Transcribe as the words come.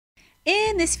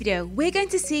In this video, we're going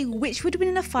to see which would win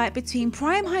in a fight between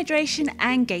Prime Hydration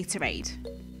and Gatorade.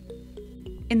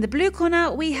 In the blue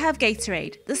corner, we have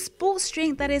Gatorade, the sports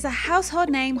drink that is a household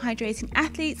name hydrating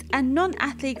athletes and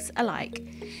non-athletes alike.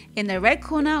 In the red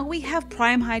corner, we have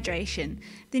Prime Hydration,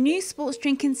 the new sports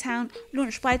drink in town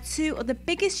launched by two of the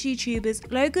biggest YouTubers,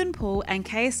 Logan Paul and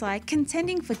KSI,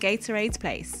 contending for Gatorade's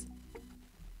place.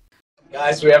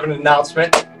 Guys, we have an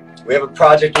announcement. We have a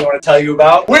project we want to tell you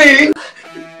about. We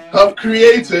have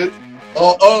created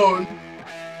our own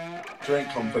drink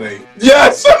company.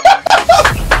 Yes!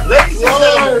 Ladies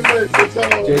and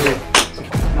gentlemen.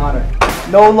 JJ, an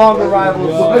honor. No longer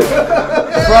rivals,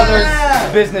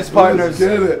 brothers, business partners.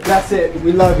 That's it.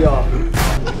 We love y'all.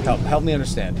 Help me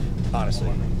understand,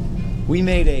 honestly. We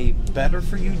made a better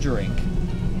for you drink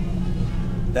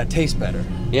that tastes better.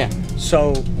 Yeah.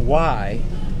 So why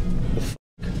the f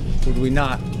would we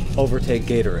not overtake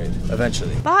Gatorade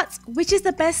eventually? But which is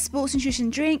the best sports nutrition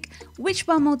drink? Which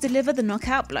one will deliver the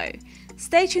knockout blow?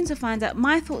 Stay tuned to find out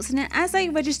my thoughts on it as a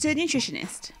registered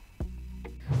nutritionist.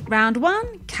 Round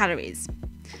 1, calories.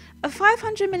 A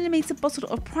 500ml bottle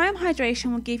of Prime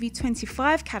Hydration will give you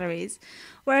 25 calories,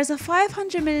 whereas a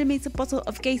 500ml bottle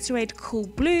of Gatorade Cool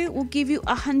Blue will give you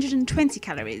 120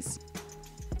 calories.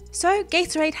 So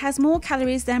Gatorade has more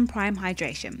calories than Prime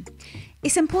Hydration.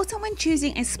 It's important when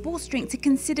choosing a sports drink to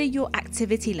consider your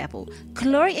activity level,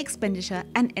 caloric expenditure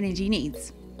and energy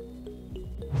needs.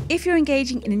 If you're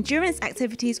engaging in endurance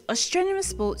activities or strenuous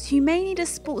sports, you may need a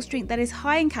sports drink that is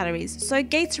high in calories, so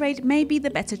Gatorade may be the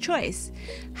better choice.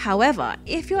 However,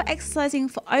 if you're exercising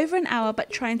for over an hour but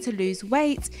trying to lose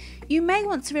weight, you may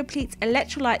want to replete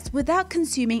electrolytes without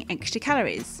consuming extra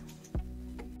calories.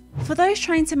 For those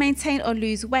trying to maintain or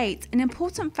lose weight, an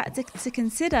important factor to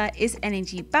consider is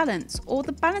energy balance, or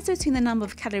the balance between the number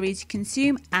of calories you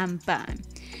consume and burn.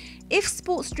 If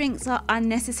sports drinks are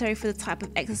unnecessary for the type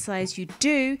of exercise you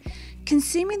do,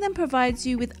 consuming them provides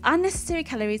you with unnecessary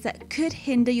calories that could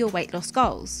hinder your weight loss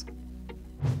goals.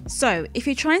 So, if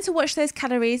you're trying to watch those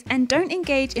calories and don't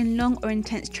engage in long or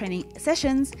intense training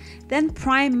sessions, then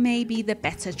Prime may be the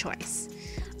better choice.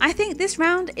 I think this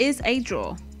round is a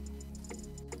draw.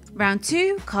 Round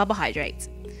 2, carbohydrates.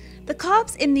 The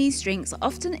carbs in these drinks are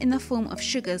often in the form of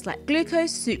sugars like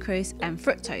glucose, sucrose and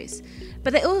fructose,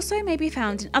 but they also may be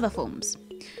found in other forms.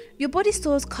 Your body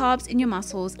stores carbs in your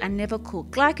muscles and liver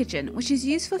called glycogen, which is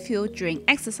used for fuel during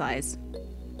exercise.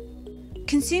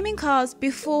 Consuming carbs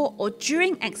before or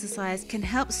during exercise can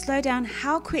help slow down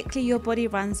how quickly your body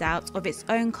runs out of its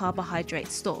own carbohydrate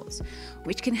stores,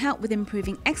 which can help with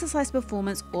improving exercise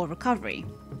performance or recovery.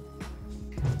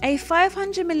 A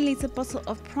 500ml bottle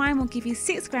of Prime will give you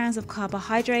 6 grams of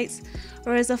carbohydrates,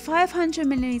 whereas a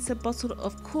 500ml bottle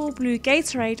of Cool Blue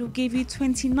Gatorade will give you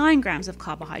 29 grams of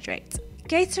carbohydrates.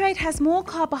 Gatorade has more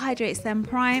carbohydrates than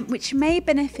Prime, which may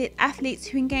benefit athletes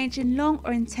who engage in long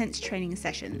or intense training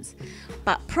sessions.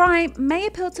 But Prime may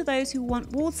appeal to those who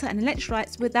want water and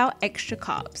electrolytes without extra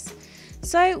carbs.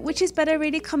 So, which is better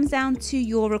really comes down to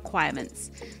your requirements.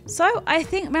 So, I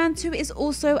think round 2 is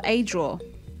also a draw.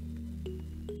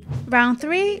 Round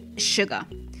 3, sugar.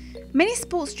 Many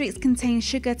sports drinks contain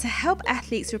sugar to help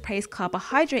athletes replace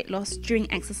carbohydrate loss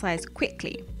during exercise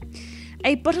quickly.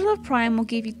 A bottle of Prime will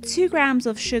give you 2 grams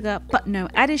of sugar but no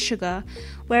added sugar,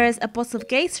 whereas a bottle of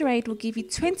Gatorade will give you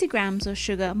 20 grams of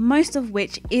sugar, most of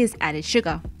which is added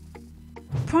sugar.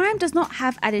 Prime does not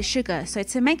have added sugar, so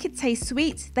to make it taste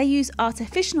sweet, they use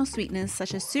artificial sweeteners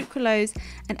such as sucralose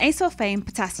and acesulfame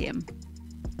potassium.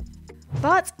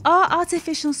 But are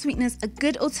artificial sweeteners a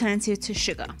good alternative to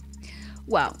sugar?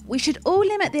 Well, we should all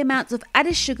limit the amount of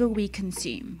added sugar we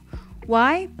consume.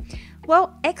 Why?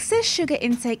 Well, excess sugar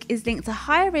intake is linked to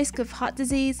higher risk of heart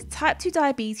disease, type 2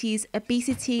 diabetes,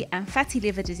 obesity and fatty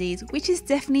liver disease, which is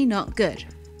definitely not good.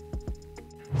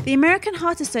 The American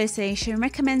Heart Association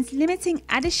recommends limiting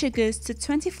added sugars to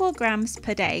 24 grams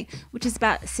per day, which is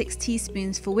about 6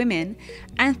 teaspoons for women,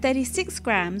 and 36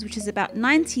 grams, which is about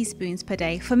 9 teaspoons per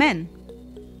day for men.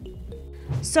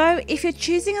 So, if you're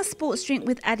choosing a sports drink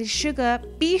with added sugar,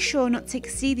 be sure not to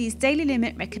exceed these daily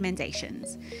limit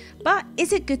recommendations. But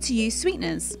is it good to use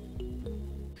sweeteners?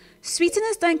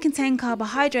 Sweeteners don't contain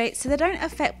carbohydrates, so they don't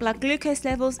affect blood glucose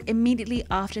levels immediately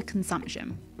after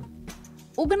consumption.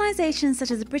 Organisations such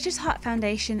as the British Heart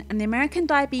Foundation and the American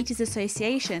Diabetes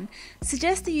Association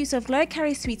suggest the use of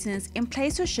low-calorie sweeteners in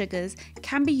place of sugars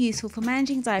can be useful for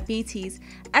managing diabetes,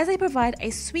 as they provide a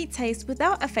sweet taste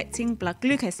without affecting blood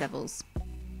glucose levels.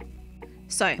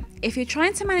 So, if you're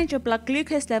trying to manage your blood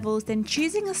glucose levels, then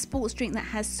choosing a sports drink that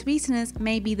has sweeteners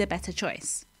may be the better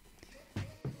choice.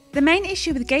 The main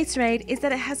issue with Gatorade is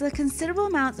that it has a considerable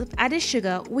amount of added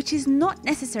sugar, which is not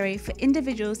necessary for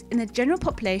individuals in the general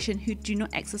population who do not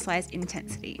exercise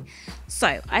intensely.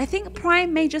 So I think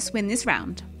Prime may just win this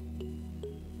round.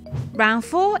 Round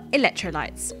 4,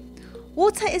 Electrolytes.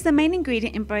 Water is the main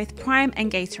ingredient in both Prime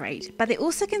and Gatorade, but they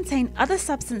also contain other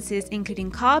substances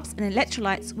including carbs and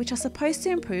electrolytes which are supposed to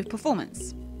improve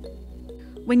performance.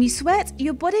 When you sweat,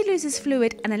 your body loses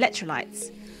fluid and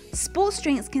electrolytes. Sports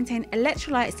drinks contain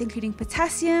electrolytes including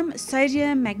potassium,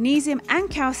 sodium, magnesium and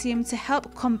calcium to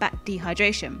help combat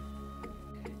dehydration.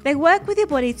 They work with your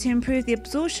body to improve the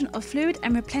absorption of fluid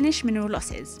and replenish mineral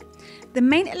losses. The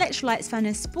main electrolytes found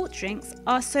in sports drinks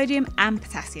are sodium and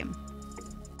potassium.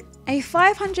 A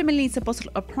 500ml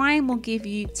bottle of Prime will give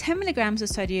you 10mg of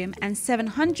sodium and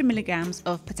 700mg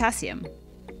of potassium,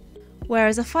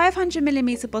 whereas a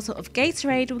 500ml bottle of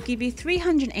Gatorade will give you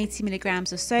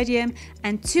 380mg of sodium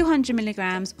and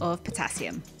 200mg of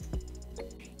potassium.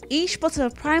 Each bottle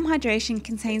of Prime Hydration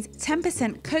contains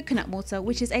 10% coconut water,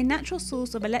 which is a natural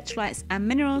source of electrolytes and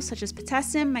minerals such as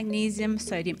potassium, magnesium,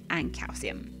 sodium and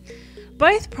calcium.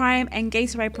 Both Prime and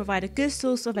Gatorade provide a good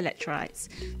source of electrolytes,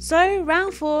 so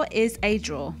round 4 is a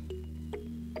draw.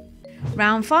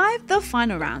 Round 5, the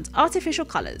final round, artificial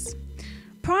colours.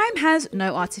 Prime has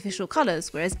no artificial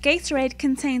colours, whereas Gatorade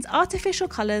contains artificial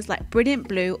colours like Brilliant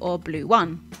Blue or Blue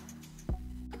 1.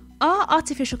 Are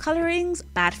artificial colourings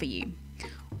bad for you?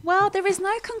 Well, there is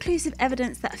no conclusive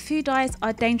evidence that food dyes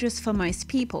are dangerous for most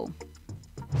people.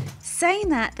 Saying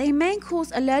that, they may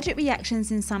cause allergic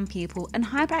reactions in some people and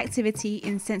hyperactivity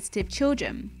in sensitive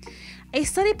children. A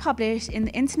study published in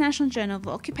the International Journal of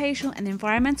Occupational and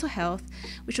Environmental Health,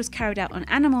 which was carried out on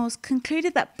animals,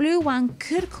 concluded that Blue 1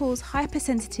 could cause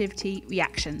hypersensitivity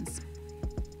reactions.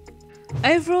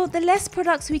 Overall, the less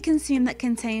products we consume that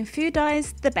contain food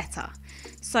dyes, the better.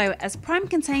 So, as Prime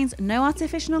contains no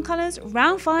artificial colours,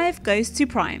 round 5 goes to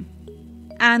Prime.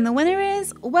 And the winner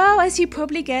is, well, as you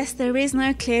probably guessed, there is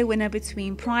no clear winner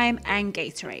between Prime and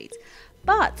Gatorade.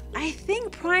 But I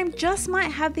think Prime just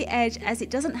might have the edge as it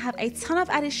doesn't have a ton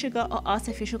of added sugar or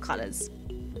artificial colours.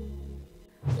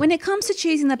 When it comes to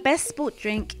choosing the best sport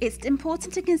drink, it's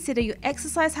important to consider your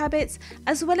exercise habits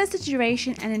as well as the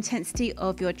duration and intensity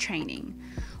of your training.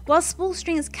 While sports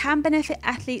drinks can benefit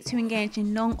athletes who engage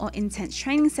in long or intense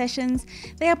training sessions,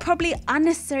 they are probably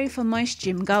unnecessary for most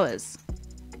gym goers.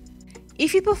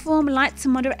 If you perform light to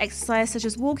moderate exercise such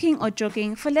as walking or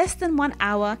jogging for less than 1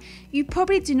 hour, you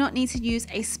probably do not need to use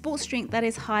a sports drink that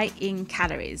is high in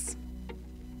calories.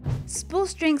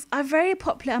 Sports drinks are very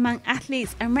popular among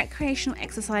athletes and recreational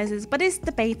exercisers, but it's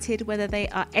debated whether they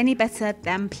are any better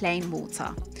than plain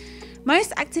water.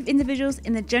 Most active individuals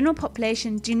in the general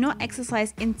population do not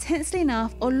exercise intensely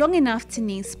enough or long enough to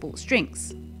need sports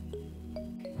drinks.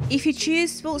 If you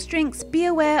choose sports drinks, be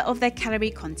aware of their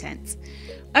calorie content.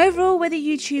 Overall, whether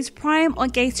you choose Prime or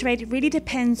Gatorade really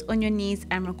depends on your needs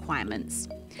and requirements.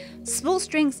 Sports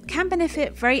drinks can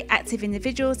benefit very active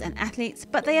individuals and athletes,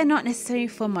 but they are not necessary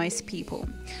for most people.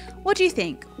 What do you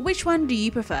think? Which one do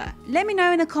you prefer? Let me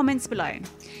know in the comments below.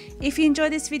 If you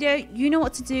enjoyed this video, you know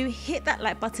what to do, hit that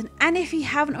like button, and if you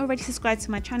haven't already subscribed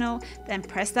to my channel, then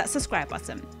press that subscribe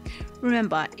button.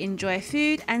 Remember, enjoy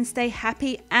food and stay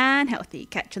happy and healthy.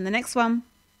 Catch you on the next one.